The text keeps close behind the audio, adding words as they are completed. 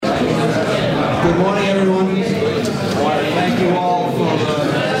Good morning, everyone. Thank you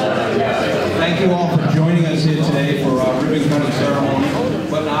all for joining us here today for our ribbon cutting ceremony.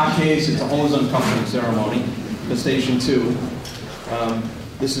 But in our case, it's a hose uncoupling ceremony for Station 2.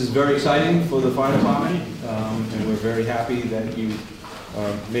 This is very exciting for the fire department, and we're very happy that you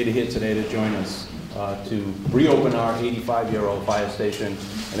made it here today to join us to reopen our 85-year-old fire station.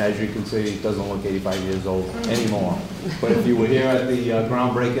 And as you can see, it doesn't look 85 years old anymore. But if you were here at the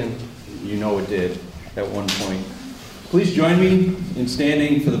groundbreaking, you know it did at one point. Please join me in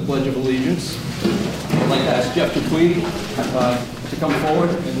standing for the Pledge of Allegiance. I'd like to ask Jeff Dupuy to come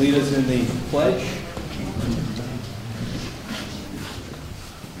forward and lead us in the pledge.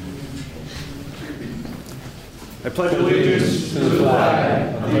 I pledge allegiance to the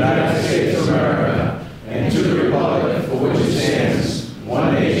flag of the United States of America and to the republic for which it stands,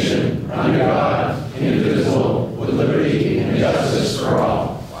 one nation, under God, indivisible, with liberty and justice for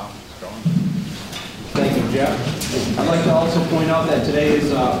all. Wow, strong. Thank you, Jeff. I'd like to also point out that today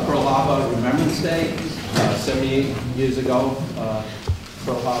is Pearl Harbor Remembrance Day. 78 years ago,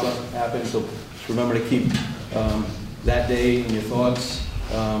 Pearl Harbor happened, so remember to keep that day in your thoughts.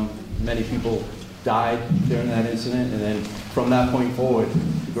 Many people died during that incident, and then from that point forward,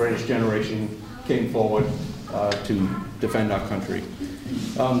 the greatest generation came forward to defend our country.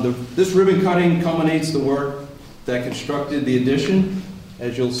 This ribbon cutting culminates the work that constructed the addition,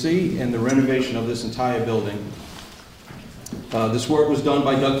 as you'll see, and the renovation of this entire building. This work was done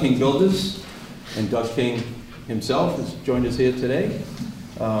by Doug King Builders, and Doug King himself has joined us here today.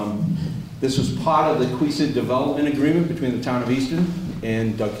 This was part of the Queesid Development Agreement between the town of Easton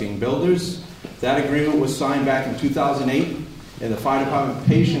and Doug King Builders. That agreement was signed back in 2008, and the fire department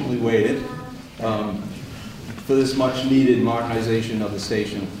patiently waited for this much-needed modernization of the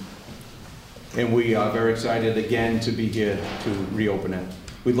station. And we are very excited again to be here to reopen it.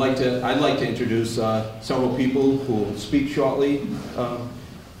 I'd like to introduce several people who will speak shortly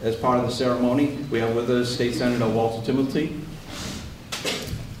as part of the ceremony. We have with us State Senator Walter Timothy,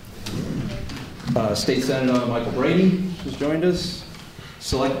 State Senator Michael Brady has joined us,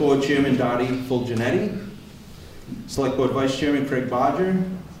 Select Board Chairman Dottie Fulgenetti, Select Board Vice Chairman Craig Bodger,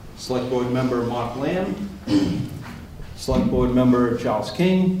 Select Board Member Mark Lamb, Select Board Member Charles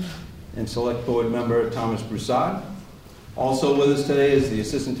King, and Select Board Member Thomas Broussard. Also with us today is the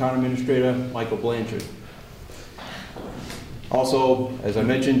Assistant Town Administrator Michael Blanchard. Also, as I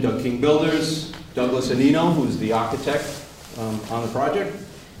mentioned, Doug King Builders, Douglas Anino, who's the architect on the project.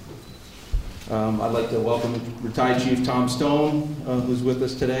 I'd like to welcome retired Chief Tom Stone, who's with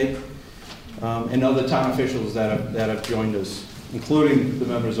us today, and other town officials that have joined us, including the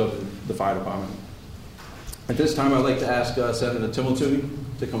members of the fire department. At this time, I'd like to ask Senator Timothy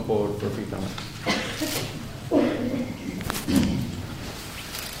to come forward for a few comments.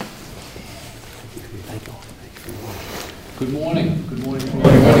 Good morning. Good morning. Good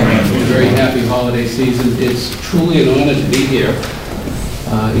morning. A very happy holiday season. It's truly an honor to be here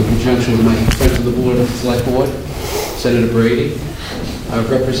in conjunction with my friends of the Board of Select Board, Senator Brady.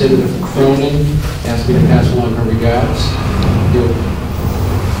 Representative Cronin asked me to pass along her regards.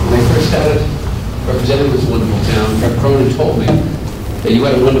 When I first started representing this wonderful town, Rep. Cronin told me that you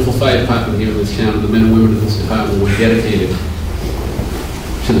had a wonderful fire department here in this town, and the men and women of this department were dedicated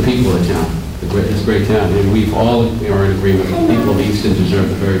to the people of the town. This great town, and we've all are in agreement that the people of Easton deserve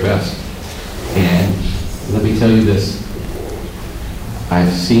the very best. And let me tell you this,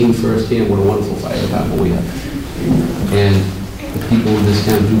 I've seen firsthand what a wonderful fire department we have. And the people in this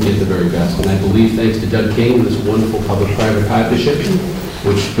town do get the very best. And I believe, thanks to Doug King and this wonderful public-private partnership,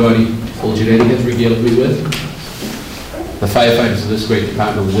 which Dottie Fulgenetti has regaled me with, the firefighters of this great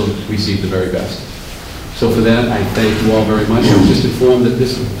department will receive the very best. So for that, I thank you all very much. I was just informed that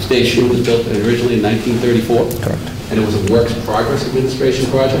this station was built originally in 1934. Correct. And it was a Works Progress Administration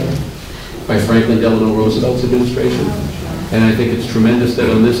project by Franklin Delano Roosevelt's administration. And I think it's tremendous that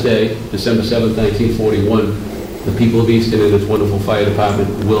on this day, December 7th, 1941, the people of Easton and its wonderful fire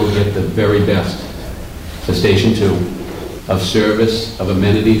department will get the very best for Station 2 of service, of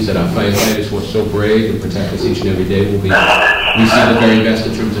amenities that our firefighters who are so brave and protect us each and every day will receive the very best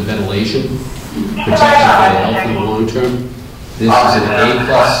in terms of ventilation, protection for the health in the long term. This is an A+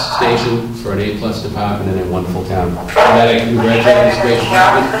 station for an A+ department and a wonderful town. For that, I congratulate this great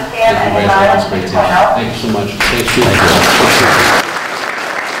department and congratulate this great town. Thank you so much. Thank you.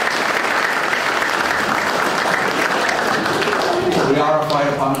 We are a fire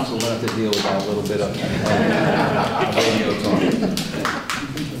department, so we'll have to deal with that a little bit of radio talk.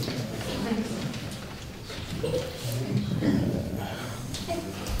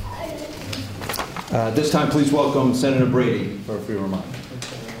 This time, please welcome Senator Brady for a few remarks.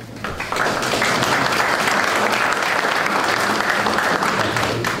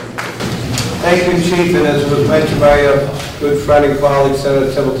 Thank you, Chief, and as was mentioned by a good friend and colleague,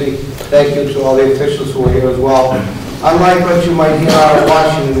 Senator Timothy, thank you to all the officials who are here as well. Unlike what you might hear out of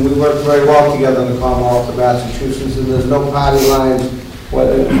Washington, we work very well together in the Commonwealth of Massachusetts, and there's no party lines.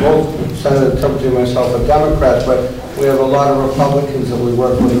 Both Senator Timothy and myself are Democrats, but we have a lot of Republicans that we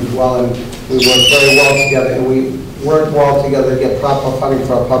work with as well, and we work very well together, and we work well together to get proper funding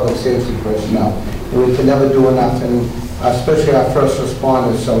for our public safety personnel. And we can never do enough, and especially our first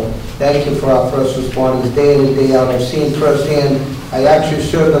responders. So thank you for our first responders day in and day out. I've seen firsthand. I actually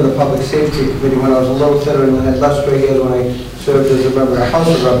served on the Public Safety Committee when I was a little fitter and had less gray hairs when I served as a member of the House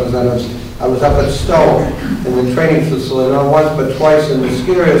of Representatives. I was up at Stowe in the training facility, not once but twice, and the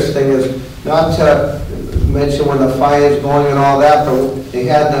scariest thing is not to mention when the fire is going and all that, but they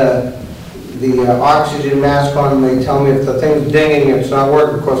had the oxygen mask on, and they tell me if the thing's dinging, it's not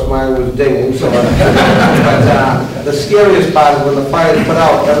working. Of course, mine was dinging. So, but the scariest part is when the fire is put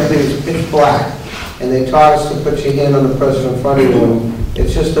out, everything's pitch black, and they taught us to put your hand on the person in front of you. And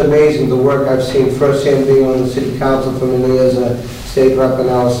it's just amazing the work I've seen firsthand being on the city council for many years, a state rep and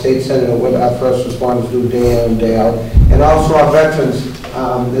now a state senator, what our first responders do day in and day out, and also our veterans.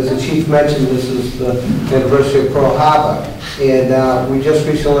 As the chief mentioned, this is the anniversary of Pearl Harbor, and we just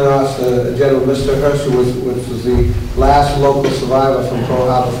recently lost a gentleman, Mr. Hirsch, which was the last local survivor from Pearl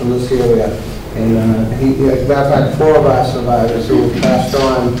Harbor from this area. And as a matter of fact, 4 of our survivors who were passed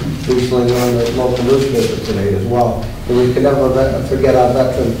on recently on the local newspaper today as well. And we can never forget our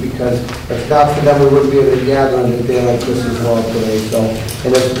veterans, because if not for them, we wouldn't be able to gather on a day like this as well today. So,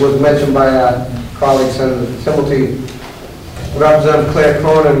 and as was mentioned by our colleague, Senator Timothy, Representative Claire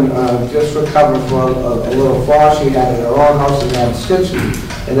Cronin just recovered from a little fall she had in her own house and had stitches,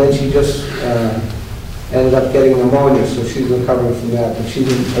 and then she just ended up getting pneumonia, so she's recovering from that. But she's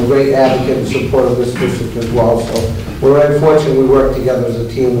a great advocate and supporter of this district as well. So we're very fortunate we work together as a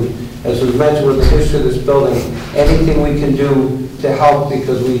team. As was mentioned with the history of this building, anything we can do to help,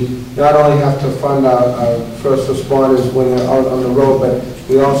 because we not only have to fund our first responders when they're out on the road, but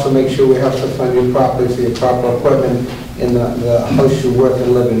we also make sure we have to fund you properly for your proper equipment in the house you work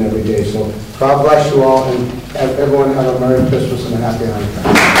and live in every day. So God bless you all, and everyone have a Merry Christmas and a Happy Hanukkah.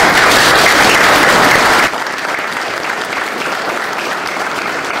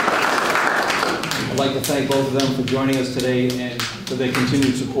 I'd like to thank both of them for joining us today and for their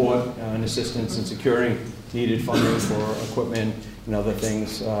continued support and assistance in securing needed funding for equipment and other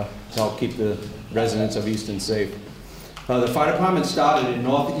things to help keep the residents of Easton safe. The fire department started in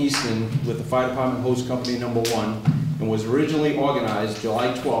North Easton with the Fire Department Hose Company #1 and was originally organized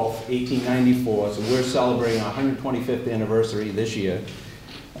July 12, 1894, so we're celebrating our 125th anniversary this year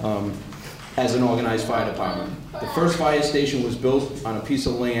as an organized fire department. The first fire station was built on a piece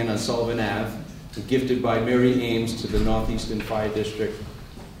of land on Sullivan Ave, gifted by Mary Ames to the Northeastern Fire District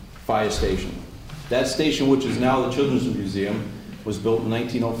Fire Station. That station, which is now the Children's Museum, was built in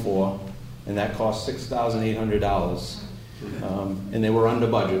 1904, and that cost $6,800. And they were under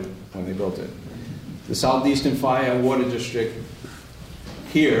budget when they built it. The Southeastern Fire Water District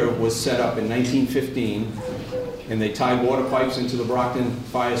here was set up in 1915, and they tied water pipes into the Brockton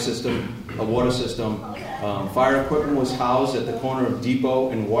fire system, a water system. Fire equipment was housed at the corner of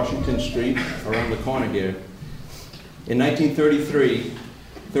Depot and Washington Street, around the corner here. In 1933,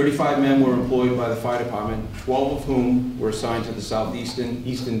 35 men were employed by the fire department, 12 of whom were assigned to the Southeastern,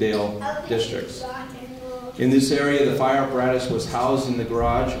 Eastondale districts. In this area, the fire apparatus was housed in the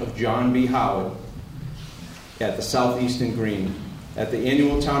garage of John B. Howard at the Southeastern Green. At the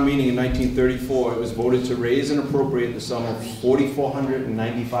annual town meeting in 1934, it was voted to raise and appropriate the sum of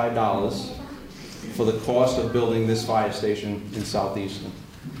 $4,495 for the cost of building this fire station in Southeastern.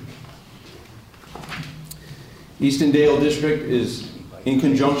 Eastondale District is in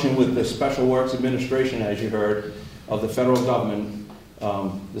conjunction with the Special Works Administration, as you heard, of the federal government.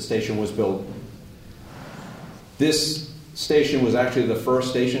 The station was built. This station was actually the first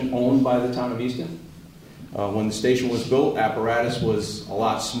station owned by the town of Easton. When the station was built, apparatus was a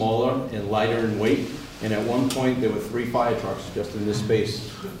lot smaller and lighter in weight, and at one point there were 3 fire trucks just in this space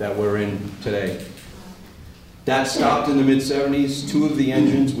that we're in today. That stopped in the mid-70s. 2 of the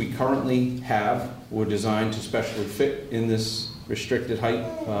engines we currently have were designed to specially fit in this restricted height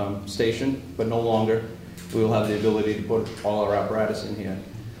station, but no longer. We will have the ability to put all our apparatus in here.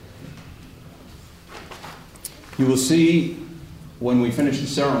 You will see when we finish the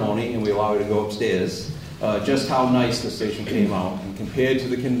ceremony and we allow you to go upstairs just how nice the station came out, and compared to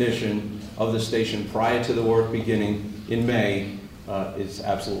the condition of the station prior to the work beginning in May, it's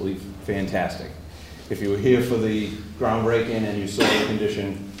absolutely fantastic. If you were here for the groundbreaking and you saw the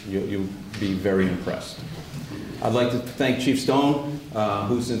condition, you'll be very impressed. I'd like to thank Chief Stone,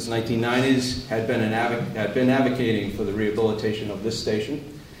 who since 1990s had been advocating for the rehabilitation of this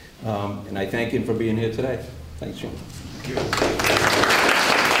station, and I thank him for being here today. Thanks, Jim. Thank you.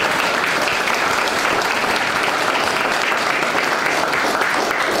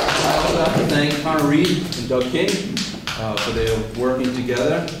 I also have to thank Connor Reed and Doug King for their working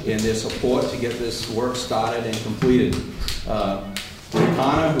together and their support to get this work started and completed.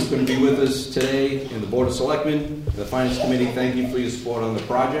 Connor, who couldn't be with us today, and the Board of Selectmen, the Finance Committee, thank you for your support on the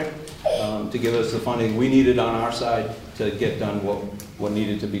project, to give us the funding we needed on our side to get done what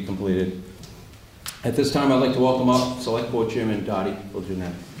needed to be completed. At this time, I'd like to welcome up Select Board Chairman Dottie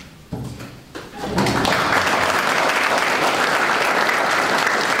Fulgenetti.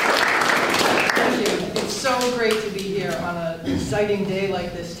 Thank you. It's so great to be here on an exciting day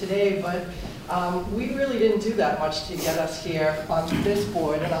like this today, but we really didn't do that much to get us here on this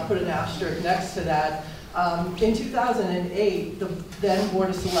board, and I'll put an asterisk next to that. In 2008, the then Board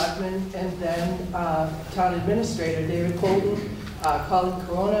of Selectmen and then Town Administrator David Colton, Colin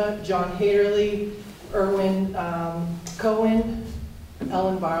Corona, John Haderly, Erwin Cohen,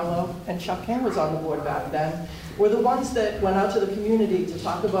 Ellen Barlow, and Chuck King was on the board back then, were the ones that went out to the community to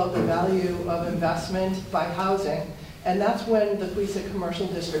talk about the value of investment by housing. And that's when the Queeset Commercial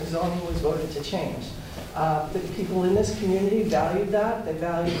District zoning was voted to change. The people in this community valued that, they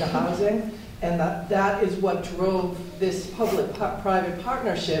valued the housing, and that is what drove this public-private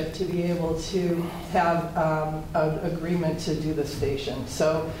partnership to be able to have an agreement to do the station.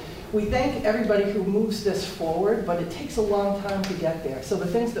 So we thank everybody who moves this forward, but it takes a long time to get there. So the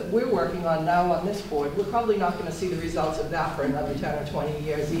things that we're working on now on this board, we're probably not going to see the results of that for another 10 or 20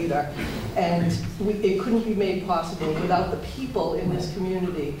 years either. And it couldn't be made possible without the people in this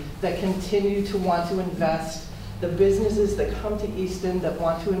community that continue to want to invest, the businesses that come to Easton that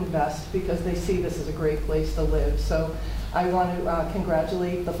want to invest because they see this as a great place to live. So I want to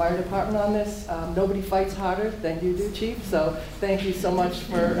congratulate the fire department on this. Nobody fights harder than you do, Chief. So thank you so much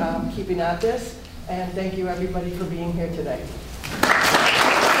for keeping at this. And thank you, everybody, for being here today.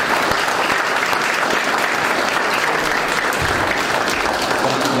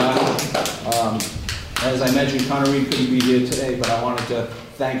 As I mentioned, Connor Reed couldn't be here today, but I wanted to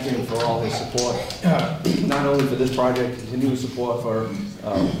thank him for all his support, not only for this project, continued support for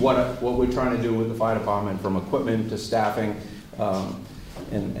what we're trying to do with the fire department, from equipment to staffing,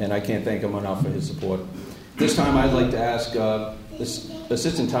 and I can't thank him enough for his support. This time I'd like to ask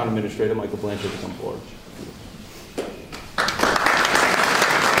Assistant Town Administrator Michael Blanchard to come forward.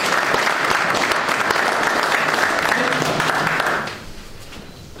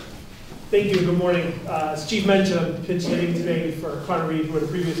 Thank you. Good morning. As Chief mentioned, I'm pinch hitting today for Connor Reed, who had a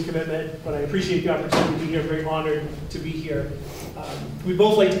previous commitment, but I appreciate the opportunity to be here. Very honored to be here. We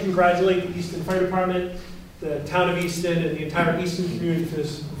both like to congratulate the Easton Fire Department, the town of Easton, and the entire Easton community for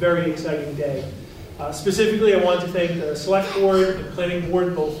this very exciting day. Specifically, I want to thank the Select Board and Planning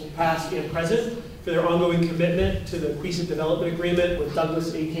Board, both past and present, for their ongoing commitment to the Queeset Development Agreement with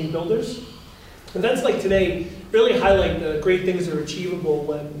Douglas A. King Builders. Events like today really highlight the great things that are achievable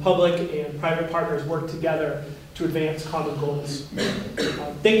when public and private partners work together to advance common goals.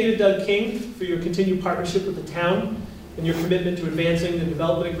 Thank you to Doug King for your continued partnership with the town and your commitment to advancing the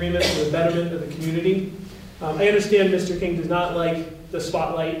development agreement for the betterment of the community. I understand Mr. King does not like the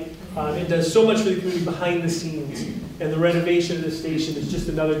spotlight. It does so much for the community behind the scenes, and the renovation of the station is just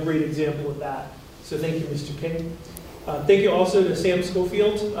another great example of that. So thank you, Mr. King. Thank you also to Sam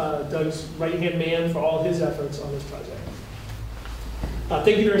Schofield, Doug's right-hand man, for all his efforts on this project.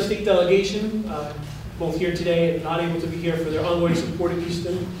 Thank you to our state delegation, both here today and not able to be here, for their ongoing support of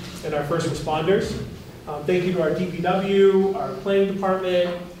Easton and our first responders. Thank you to our DPW, our planning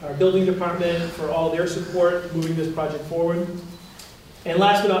department, our building department for all their support moving this project forward. And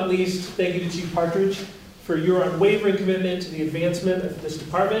last but not least, thank you to Chief Partridge for your unwavering commitment to the advancement of this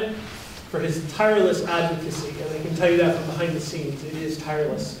department, for his tireless advocacy, and I can tell you that from behind the scenes, it is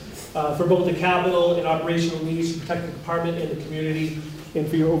tireless, for both the capital and operational needs to protect the department and the community, and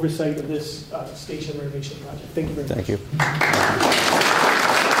for your oversight of this station renovation project. Thank you very much. Thank you.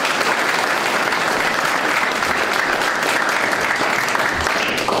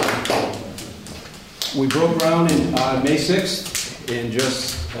 We broke ground in May 6th, and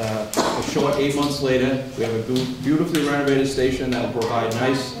just a short 8 months later, we have a beautifully renovated station that will provide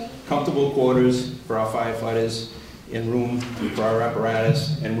nice, comfortable quarters for our firefighters, and room for our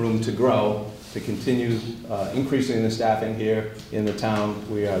apparatus, and room to grow, to continue increasing the staffing here in the town.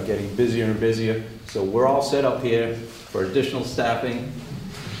 We are getting busier and busier, so we're all set up here for additional staffing.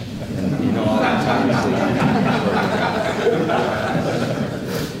 And you know all that time.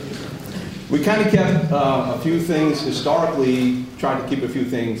 We kind of kept a few things historically, tried to keep a few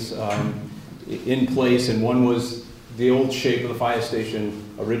things in place, and one was the old shape of the fire station.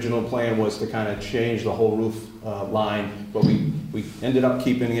 Original plan was to kind of change the whole roof line, but we ended up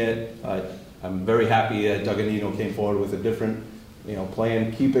keeping it. I'm very happy that Doug Anino came forward with a different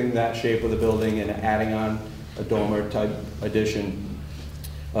plan, keeping that shape of the building and adding on a dormer type addition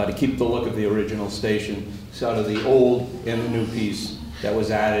to keep the look of the original station. So out of the old and the new piece that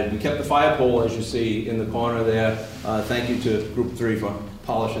was added. We kept the fire pole, as you see, in the corner there. Thank you to Group 3 for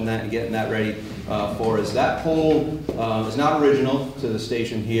polishing that and getting that ready for us. That pole is not original to the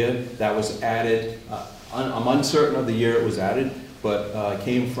station here. That was added, I'm uncertain of the year it was added, but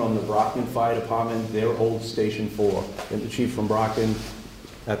came from the Brockton Fire Department, their old Station 4. And the chief from Brockton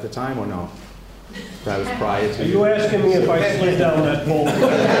at the time, or no? That was prior to. Are you asking me if I slid down that pole?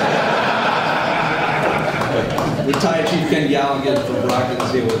 Retired Chief Ken Gallagher from Brockton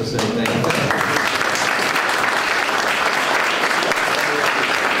is here with us. Thank you.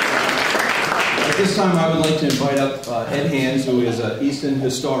 At this time, I would like to invite up Ed Hands, who is an Easton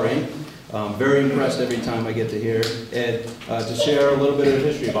historian. Very impressed every time I get to hear Ed to share a little bit of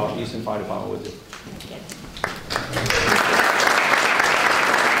history about Easton Fire Department with you.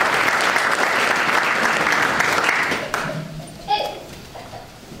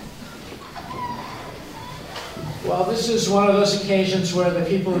 Well, this is one of those occasions where the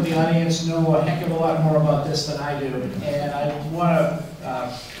people in the audience know a heck of a lot more about this than I do. And I want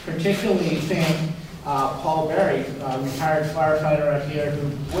to particularly thank Paul Berry, retired firefighter out here, who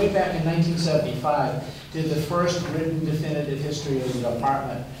way back in 1975 did the first written definitive history of the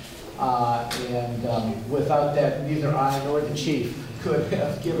department. Without that, neither I nor the chief could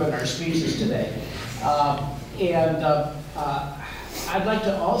have given our speeches today. I'd like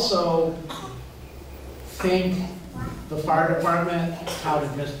to also thank the fire department, town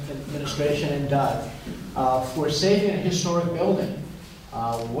administration, and Doug for saving a historic building.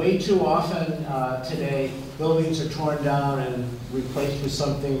 Way too often today, buildings are torn down and replaced with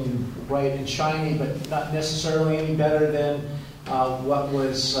something bright and shiny, but not necessarily any better than what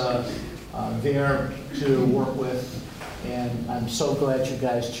was there to work with. And I'm so glad you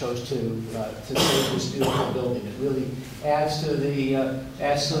guys chose to save this beautiful building. It really adds to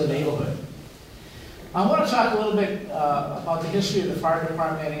the neighborhood. I want to talk a little bit about the history of the fire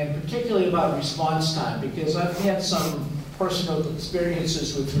department, and particularly about response time, because I've had some personal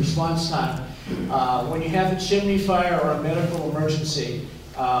experiences with response time. When you have a chimney fire or a medical emergency,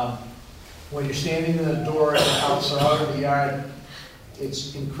 when you're standing in the door of the house or out in the yard,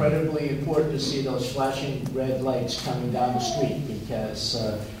 it's incredibly important to see those flashing red lights coming down the street, because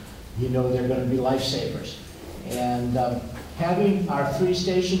you know they're going to be lifesavers. And having our 3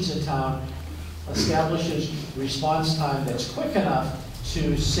 stations in town establishes response time that's quick enough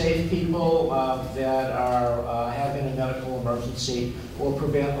to save people that are having a medical emergency or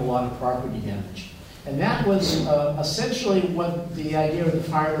prevent a lot of property damage. And that was essentially what the idea of the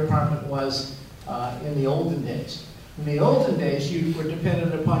fire department was in the olden days. In the olden days, you were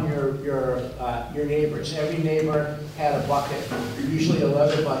dependent upon your neighbors. Every neighbor had a bucket, usually a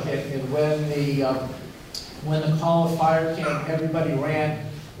leather bucket, and when the call of fire came, everybody ran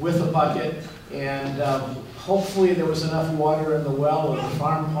with a bucket, and hopefully there was enough water in the well or the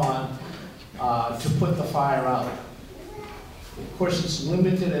farm pond to put the fire out. Of course, it's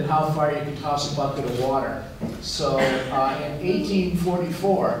limited in how far you can toss a bucket of water. So in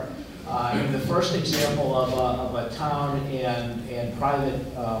 1844, in the first example of a town and private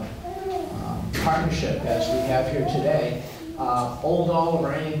partnership, as we have here today, Old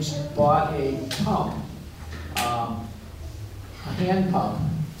Oliver Ames bought a pump, a hand pump,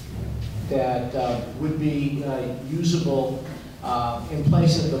 that would be usable in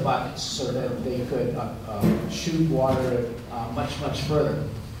place of the buckets, so that they could shoot water much, much further.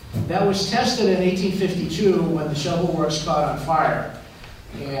 That was tested in 1852 when the shovel works caught on fire.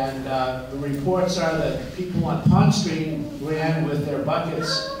 And the reports are that people on Pond Street ran with their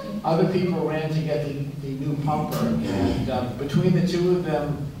buckets. Other people ran to get the new pumper. And between the two of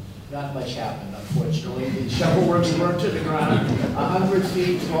them, not much happened, unfortunately. The shovel works burned to the ground, 100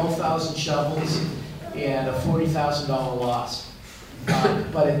 feet, 12,000 shovels, and a $40,000 loss.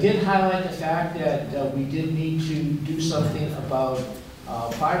 But it did highlight the fact that we did need to do something about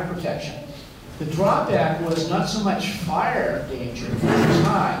fire protection. The drawback was not so much fire danger, which was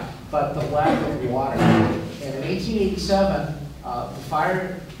high, but the lack of water. And in 1887, the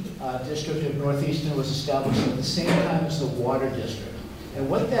fire district of Northeastern was established at the same time as the water district. And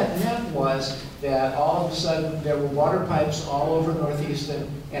what that meant was that all of a sudden there were water pipes all over Northeastern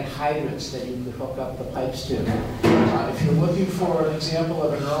and hydrants that you could hook up the pipes to. If you're looking for an example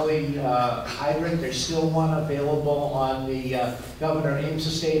of an early hydrant, there's still one available on the Governor Ames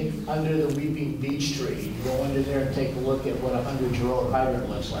Estate under the Weeping Beech Tree. You go under there and take a look at what a 100-year-old hydrant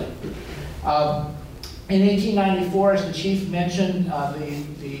looks like. In 1894, as the chief mentioned,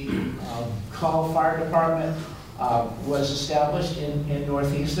 the Call Fire Department was established in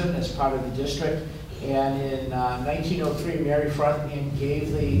Northeastern as part of the district. And in 1903, Mary Frothingham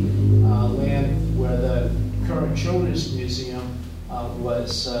gave the land where the current Children's Museum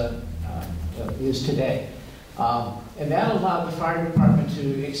is today. And that allowed the fire department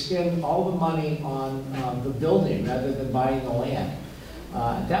to expend all the money on the building rather than buying the land.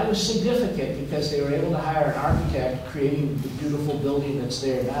 That was significant because they were able to hire an architect, creating the beautiful building that's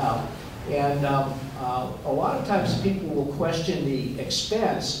there now. And a lot of times people will question the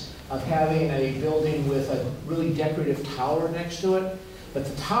expense of having a building with a really decorative tower next to it. But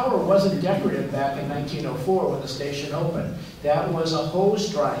the tower wasn't decorative back in 1904 when the station opened. That was a hose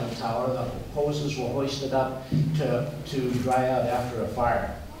drying tower. The hoses were hoisted up to dry out after a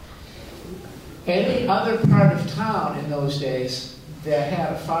fire. Any other part of town in those days that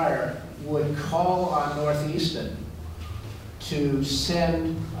had a fire would call on Northeastern to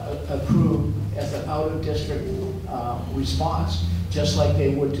send a crew as an out-of-district response, just like they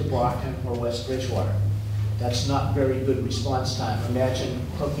would to Brockton or West Bridgewater. That's not very good response time. Imagine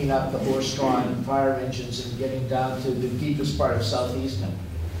hooking up the horse-drawn fire engines and getting down to the deepest part of Southeastern.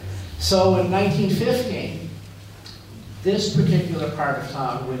 So in 1915, this particular part of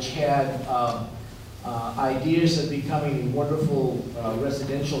town, which had ideas of becoming a wonderful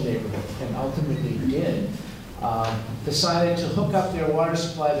residential neighborhood, and ultimately did, decided to hook up their water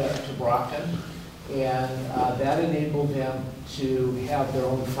supply to Brockton, and that enabled them to have their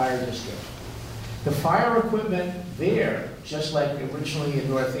own fire district. The fire equipment there, just like originally in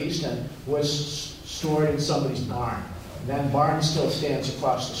Northeastern, was stored in somebody's barn. That barn still stands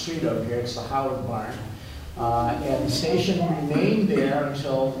across the street over here. It's the Howard Barn. And the station remained there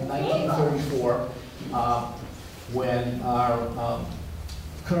until 1934, when our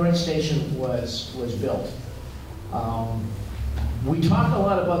current station was built. We talk a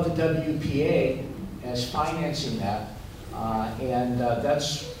lot about the WPA as financing that, and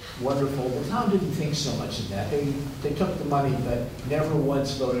that's wonderful. The town didn't think so much of that. They took the money, but never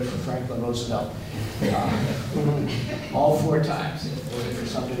once voted for Franklin Roosevelt. All 4 times they voted for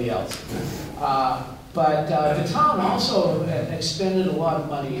somebody else. But the town also expended a lot of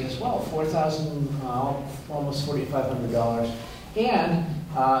money as well, almost $4,500. And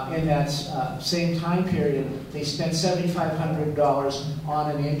in that same time period, they spent $7,500 on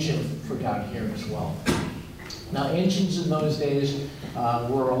an engine for down here as well. Now, engines in those days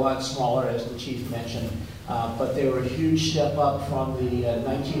were a lot smaller, as the chief mentioned, but they were a huge step up from the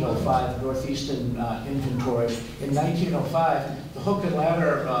 1905 Northeastern inventory. In 1905, the hook and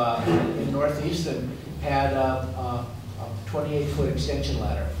ladder in Northeastern had a 28-foot extension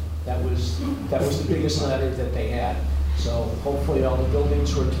ladder. That was the biggest ladder that they had. So hopefully all the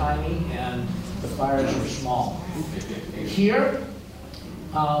buildings were tiny and the fires were small. Here,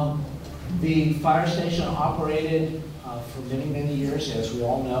 the fire station operated for many, many years, as we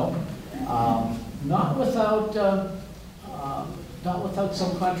all know, not without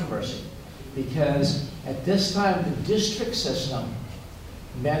some controversy, because at this time the district system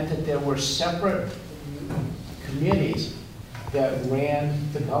meant that there were separate committees that ran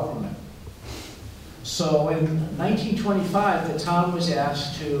the government. So in 1925, the town was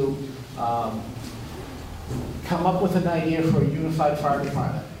asked to come up with an idea for a unified fire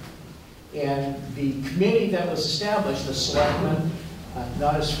department. And the committee that was established, the selectmen,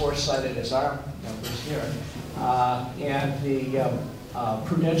 not as foresighted as our members here, and the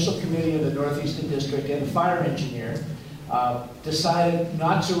Prudential Committee of the Northeastern District and the fire engineer decided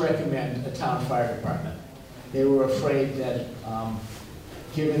not to recommend a town fire department. They were afraid that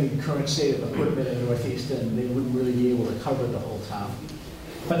given the current state of equipment in Northeastern, they wouldn't really be able to cover the whole town.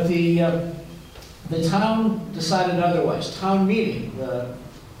 But the town decided otherwise. Town meeting, the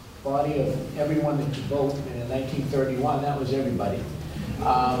body of everyone that could vote in 1931, that was everybody,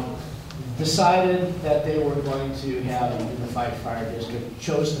 decided that they were going to have a unified fire district,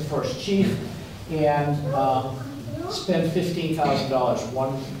 chose the first chief, and spent $15,000,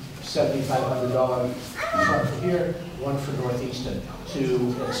 one $7,500 one for here, one for Northeastern,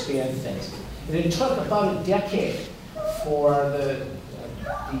 to expand things. And it took about a decade for the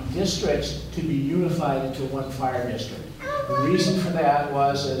districts to be unified into one fire district. The reason for that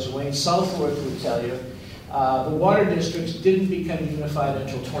was, as Wayne Southworth would tell you, the water districts didn't become unified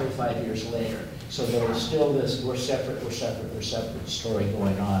until 25 years later. So there was still this we're separate story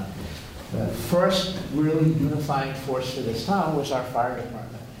going on. The first really unifying force for this town was our fire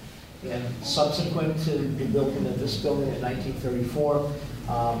department. And subsequent to the building of this building in 1934,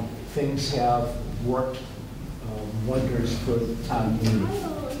 things have worked wonders for the town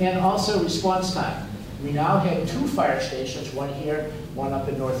community. And also response time. We now have 2 fire stations, one here, one up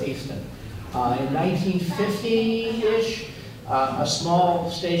in North Easton. In 1950-ish, a small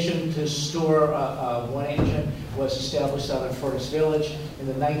station to store one engine was established out in Fortis Village. In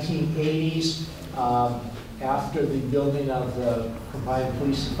the 1980s, after the building of the combined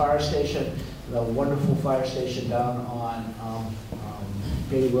police and fire station, the wonderful fire station down on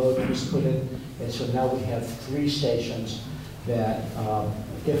Bay Road was put in. And so now we have 3 stations that,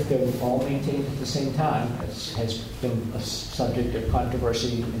 if they're all maintained at the same time, has been a subject of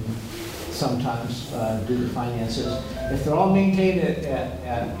controversy and sometimes due to finances. If they're all maintained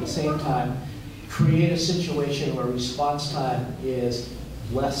at the same time, create a situation where response time is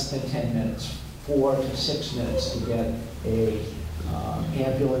less than 10 minutes, 4 to 6 minutes to get a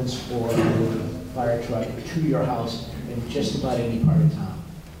ambulance or a fire truck to your house in just about any part of town.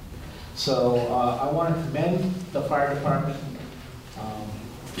 So I want to commend the fire department,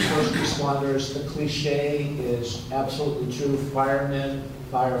 first responders. The cliche is absolutely true. Firemen,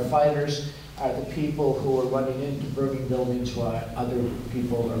 firefighters are the people who are running into burning buildings while other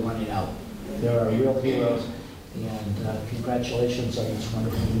people are running out. They are real heroes, and congratulations on this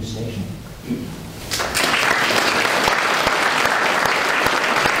wonderful new station.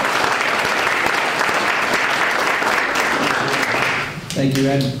 Thank you,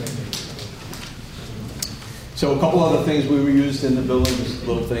 Ed. So a couple other things we reused in the building, just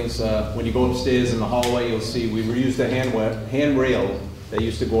little things. When you go upstairs in the hallway, you'll see we reused a handrail that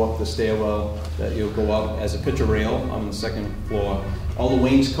used to go up the stairwell that you'll go up as a picture rail on the 2nd floor. All the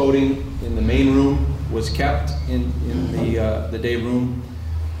wainscoting in the main room was kept in the day room.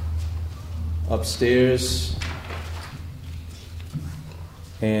 Upstairs,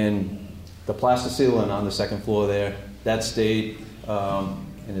 and the plaster ceiling on the 2nd floor there, that stayed,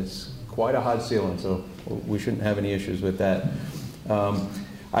 and it's quite a hard ceiling, so we shouldn't have any issues with that.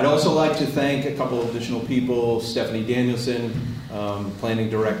 I'd also like to thank a couple of additional people, Stephanie Danielson, Planning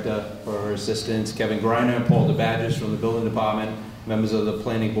Director, for her assistance, Kevin Greiner, Paul DeBadges from the Building Department, members of the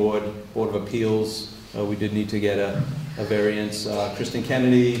Planning Board, Board of Appeals. We did need to get a variance. Kristen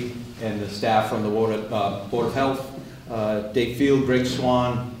Kennedy and the staff from the Board of Health. Dave Field, Greg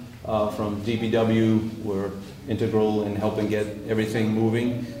Swan from DPW were integral in helping get everything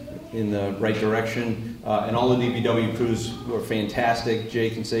moving in the right direction. And all the DPW crews were fantastic. Jay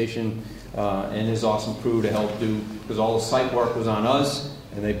Consation and his awesome crew to help do, because all the site work was on us,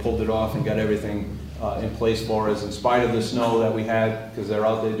 and they pulled it off and got everything in place for us in spite of the snow that we had, because they're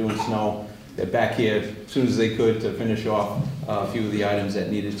out there doing snow. They're back here as soon as they could to finish off a few of the items that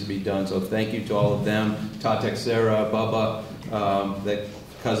needed to be done. So thank you to all of them. Todd Texera, Bubba, that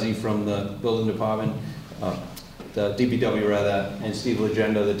Cuzzy from the Building Department, the DPW rather, and Steve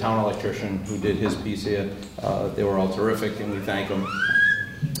Legenda, the town electrician who did his piece here. They were all terrific, and we thank them.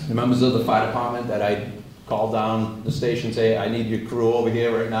 The members of the fire department that I called down the station, say, I need your crew over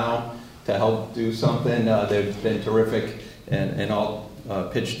here right now to help do something. They've been terrific and all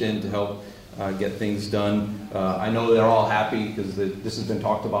pitched in to help get things done. I know they're all happy because this has been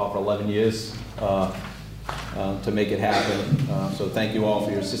talked about for 11 years to make it happen. So thank you all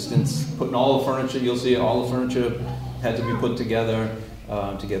for your assistance. Putting all the furniture, you'll see all the furniture had to be put together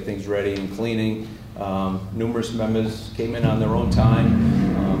to get things ready, and cleaning. Numerous members came in on their own time.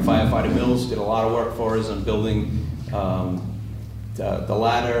 Firefighter Mills did a lot of work for us on building the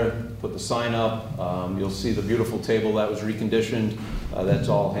ladder, put the sign up. You'll see the beautiful table that was reconditioned. That's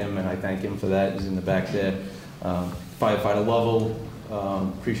all him, and I thank him for that. He's in the back there. Firefighter Lovell,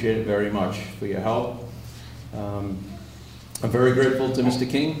 appreciate it very much for your help. I'm very grateful to Mr.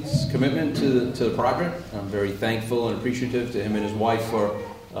 King's commitment to the project. I'm very thankful and appreciative to him and his wife for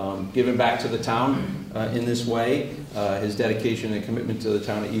giving back to the town in this way. His dedication and commitment to the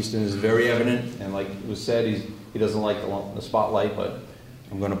town of Easton is very evident, and like was said, he doesn't like the spotlight, but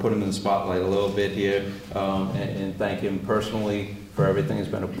I'm going to put him in the spotlight a little bit here and thank him personally for everything. It's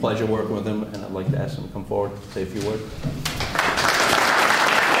been a pleasure working with him, and I'd like to ask him to come forward and say a few words.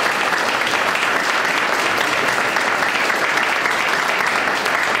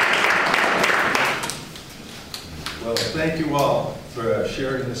 Well, thank you all for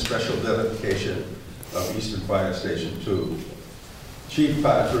sharing this special dedication of Easton Fire Station 2. Chief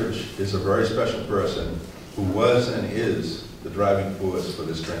Partridge is a very special person who was and is the driving force for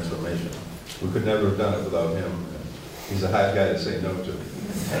this transformation. We could never have done it without him. He's a hard guy to say no to.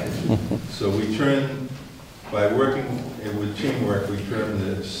 So we turn By working with teamwork, we turned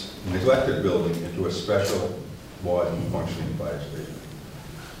this neglected building into a special, modern, functioning fire station.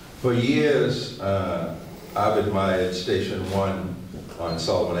 For years, I've admired Station 1 on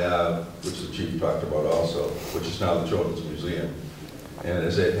Sullivan Ave, which the chief talked about also, which is now the Children's Museum. And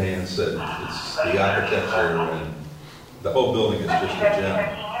as Ed Haynes said, it's the architecture and the whole building is just a gem.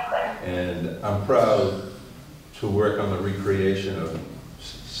 And I'm proud to work on the recreation of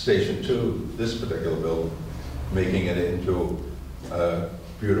Station 2, this particular building, making it into a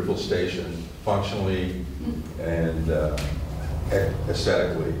beautiful station, functionally and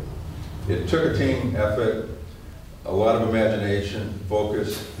aesthetically. It took a team effort, a lot of imagination,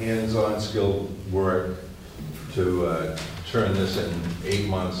 focus, hands-on skilled work to turn this in 8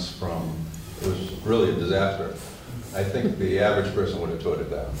 months from, it was really a disaster. I think the average person would have tore it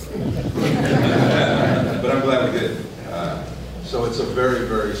down. But I'm glad we did. So it's a very,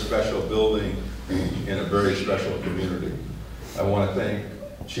 very special building in a very special community. I want to thank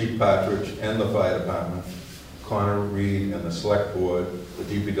Chief Partridge and the fire department, Connor Reed and the select board, the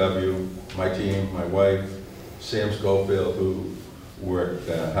DPW, my team, my wife, Sam Schofield, who worked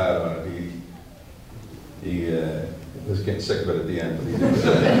hard on it. He was getting sick of it at the end, but he did.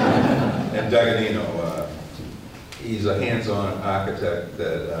 And Daganino, he's a hands-on architect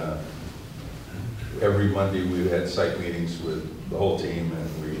that every Monday we had site meetings with the whole team,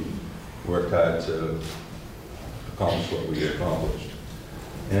 and we worked hard to accomplish what we accomplished.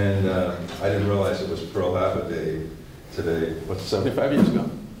 And I didn't realize it was Pearl Harbor Day today. What's 75 years ago?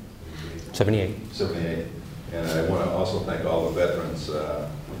 78. 78. And I want to also thank all the veterans.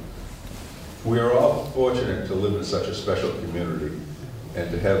 We are all fortunate to live in such a special community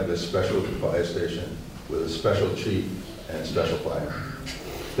and to have this special fire station with a special chief and special fire.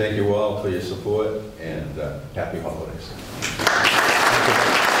 Thank you all for your support, and happy holidays.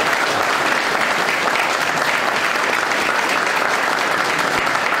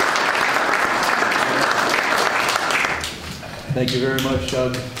 Thank you very much,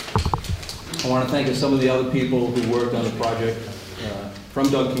 Doug. I want to thank some of the other people who worked on the project. From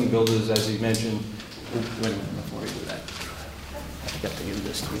Doug King Builders, as he mentioned. Wait a minute, before I do that, I got to give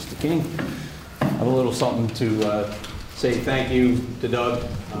this to Mr. King. I have a little something to say thank you to Doug.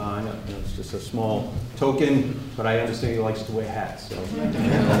 I know it's just a small token, but I understand he likes to wear hats. So.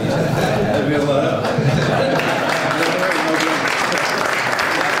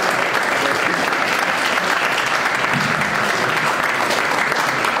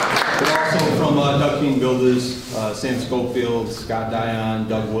 From Doug King Builders, Sam Schofield, Scott Dion,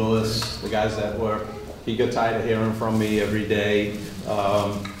 Doug Willis, the guys that were, he got tired of hearing from me every day,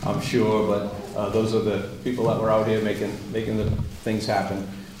 I'm sure, but those are the people that were out here making the things happen,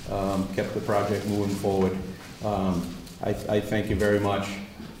 kept the project moving forward. I thank you very much.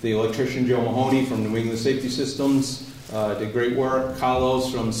 The electrician Joe Mahoney from New England Safety Systems did great work.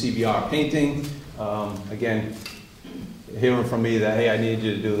 Carlos from CBR Painting, again, hearing from me that, hey, I need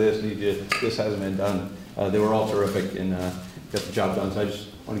you to do this, this hasn't been done. They were all terrific and got the job done. So I just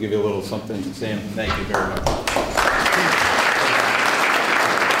want to give you a little something. Sam, thank you very much.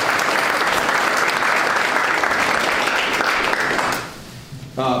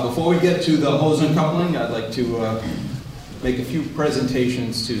 Before we get to the hose uncoupling, I'd like to make a few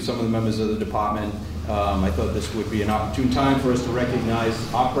presentations to some of the members of the department. I thought this would be an opportune time for us to recognize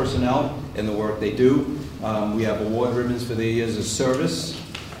our personnel and the work they do. We have award ribbons for their years of service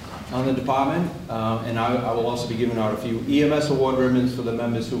on the department, and I will also be giving out a few EMS award ribbons for the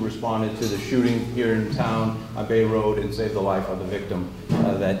members who responded to the shooting here in town on Bay Road and saved the life of the victim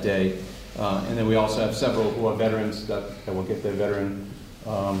that day. And then we also have several who are veterans that will get their veteran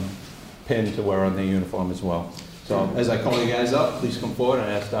pin to wear on their uniform as well. So as I call you guys up, please come forward,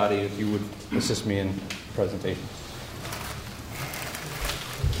 and I ask Dottie if you would assist me in the presentation.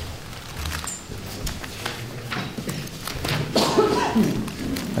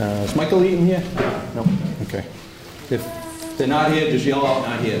 Is Michael Eaton here? No? Okay. If they're not here, just yell out,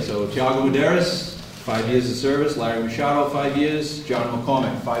 not here. So Tiago Medeiros, 5 years of service. Larry Machado, 5 years. John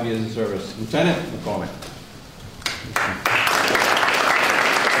McCormick, 5 years of service. Lieutenant McCormick.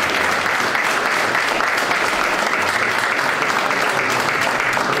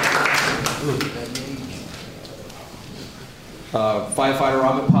 Firefighter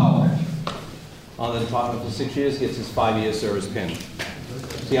Robert Powell, on the department for 6 years, gets his 5-year service pin.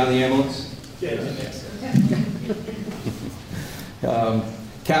 Is he on the ambulance? Yes.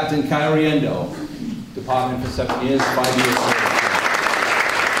 Captain Kyriendo, department for 7 years, 5 years service.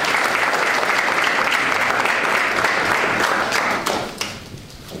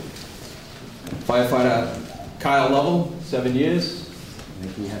 Firefighter Kyle Lovell, 7 years. I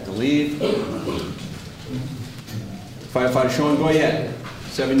think he had to leave. Firefighter Sean Goyette,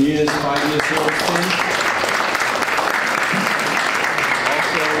 7 years, 5 years service pin.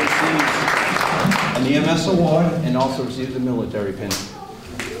 Also received an EMS award and also received a military pin.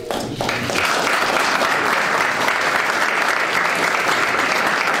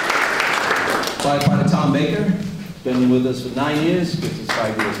 Firefighter Tom Baker, been with us for 9 years, gets his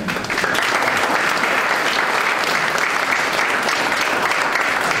 5 years in.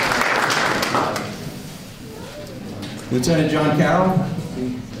 Lieutenant John Carroll,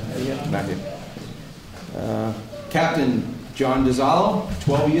 back here. Captain John DiZallo,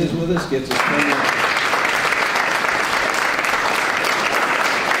 12 years with us, gets his 10 years.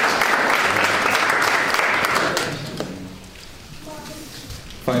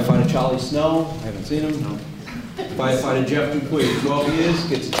 Firefighter Charlie Snow, I haven't seen him. No. Firefighter Jeff Dupuy, 12 years,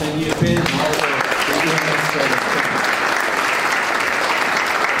 gets a 10-year pin.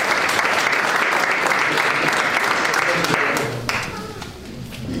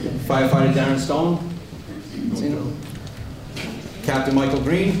 Firefighter Darren Stone, seen him. Captain Michael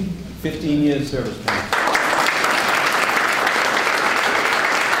Green, 15 years service pin.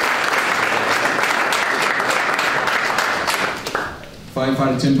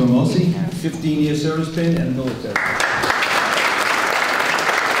 Firefighter Tim Bamosi, 15-year service pin and military pin.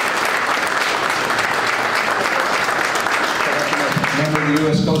 Member of the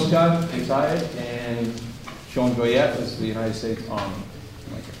U.S. Coast Guard, retired, and Sean Goyette was the United States Army.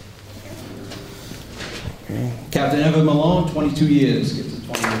 Captain Evan Malone, 22 years, gets a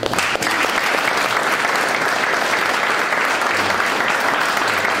 20-year pin.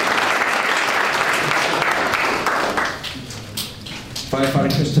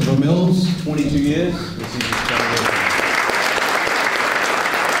 Firefighter Christopher Mills, 22 years. This is his 20-year.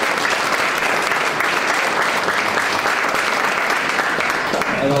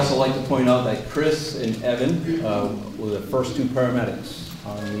 I'd also like to point out that Chris and Evan were the first 2 paramedics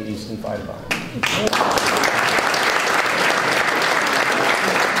on the Easton Fire Department.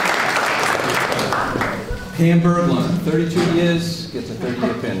 Pam Berglund, 32 years, gets a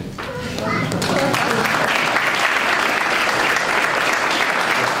 30-year pin.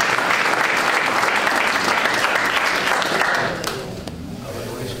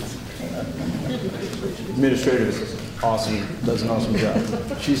 Administrative assistant, awesome, does an awesome job.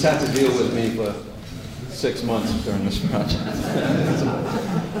 She's had to deal with me for 6 months during this project.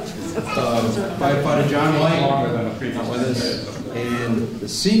 Firefighter John White, with us, and the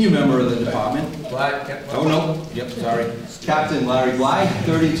senior member of the department. Oh no, yep, sorry. Captain Larry Bly,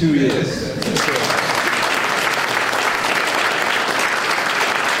 32 years.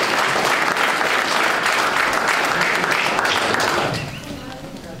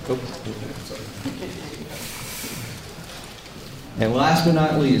 And last but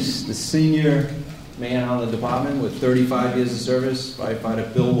not least, the senior man on the department with 35 years of service,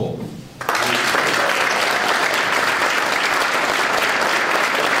 Firefighter Bill Wolf.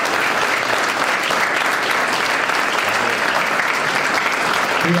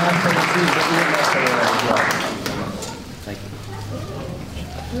 Thank you.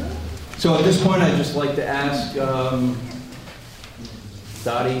 So at this point, I'd just like to ask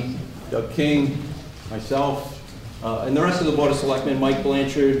Dottie, Doug King, myself, and the rest of the Board of Selectmen, Mike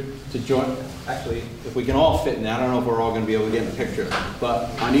Blanchard, to join. Actually, if we can all fit in that, I don't know if we're all going to be able to get in the picture. But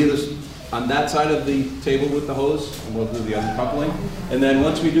on that side of the table with the hose, and we'll do the uncoupling. And then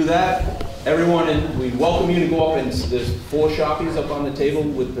once we do that, everyone, and we welcome you to go up, and there's 4 Sharpies up on the table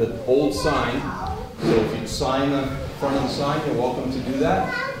with the old sign. So if you sign the front of the sign, you're welcome to do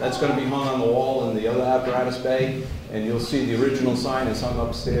that. That's going to be hung on the wall in the other apparatus bay, and you'll see the original sign is hung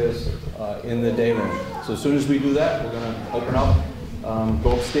upstairs in the day room. So as soon as we do that, we're going to open up,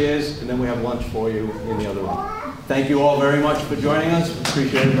 go upstairs, and then we have lunch for you in the other room. Thank you all very much for joining us.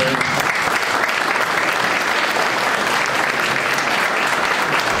 Appreciate it very much.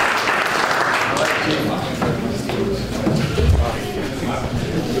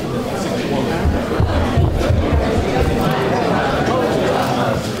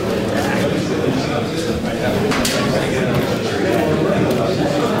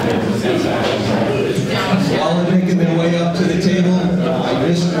 While they're making their way up to the table, I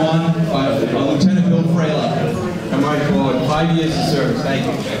missed one, Lieutenant Bill Frayla. Come right forward, 5 years of service. Thank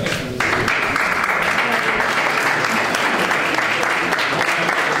you.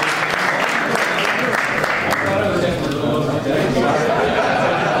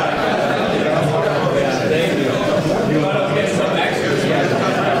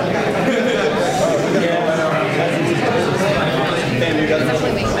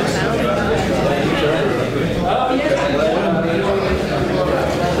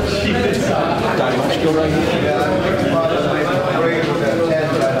 Go right here.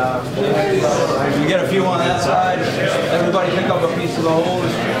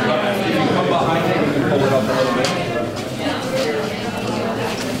 If you come behind it, you can pull it up a little bit.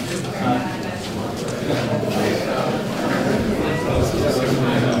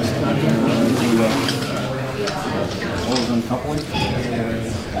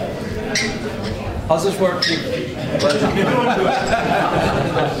 How's this work?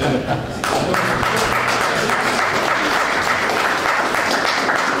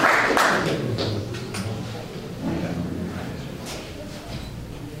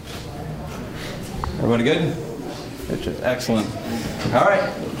 Everybody good? Excellent. All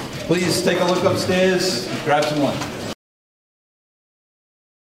right. Please take a look upstairs, grab some lunch.